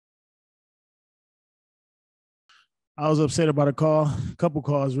I was upset about a couple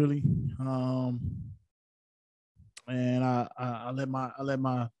calls really, and I let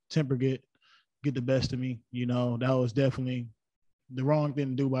my temper get the best of me. That was definitely the wrong thing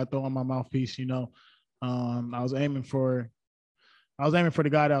to do by throwing my mouthpiece. I was aiming for the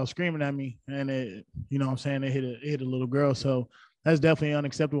guy that was screaming at me, and what I'm saying, it hit a little girl. So that's definitely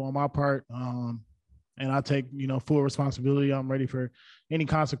unacceptable on my part. And I take full responsibility. I'm ready for any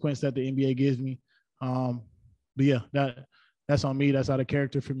consequence that the NBA gives me. But yeah, that's on me. That's out of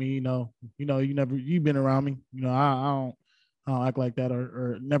character for me. You've been around me. I don't act like that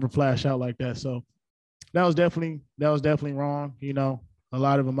or never flash out like that. So that was definitely wrong. A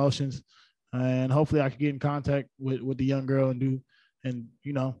lot of emotions, and hopefully I could get in contact with the young girl and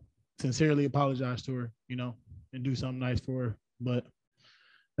sincerely apologize to her. And do something nice for her. But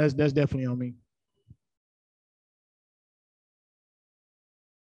that's definitely on me.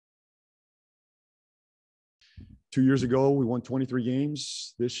 2 years ago, we won 23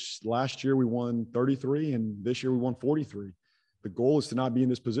 games. This last year, we won 33, and this year we won 43. The goal is to not be in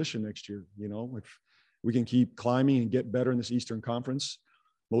this position next year. If we can keep climbing and get better in this Eastern Conference,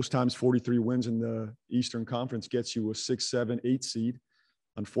 most times 43 wins in the Eastern Conference gets you a 6, 7, 8 seed.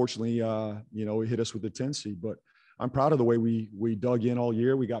 Unfortunately, it hit us with the 10 seed. But I'm proud of the way we dug in all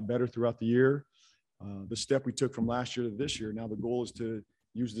year. We got better throughout the year. The step we took from last year to this year. Now the goal is to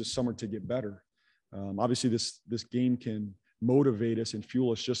use this summer to get better. Obviously, this game can motivate us and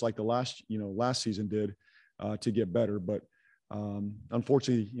fuel us just like the last season did to get better. But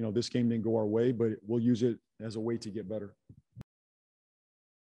unfortunately, this game didn't go our way, but we'll use it as a way to get better.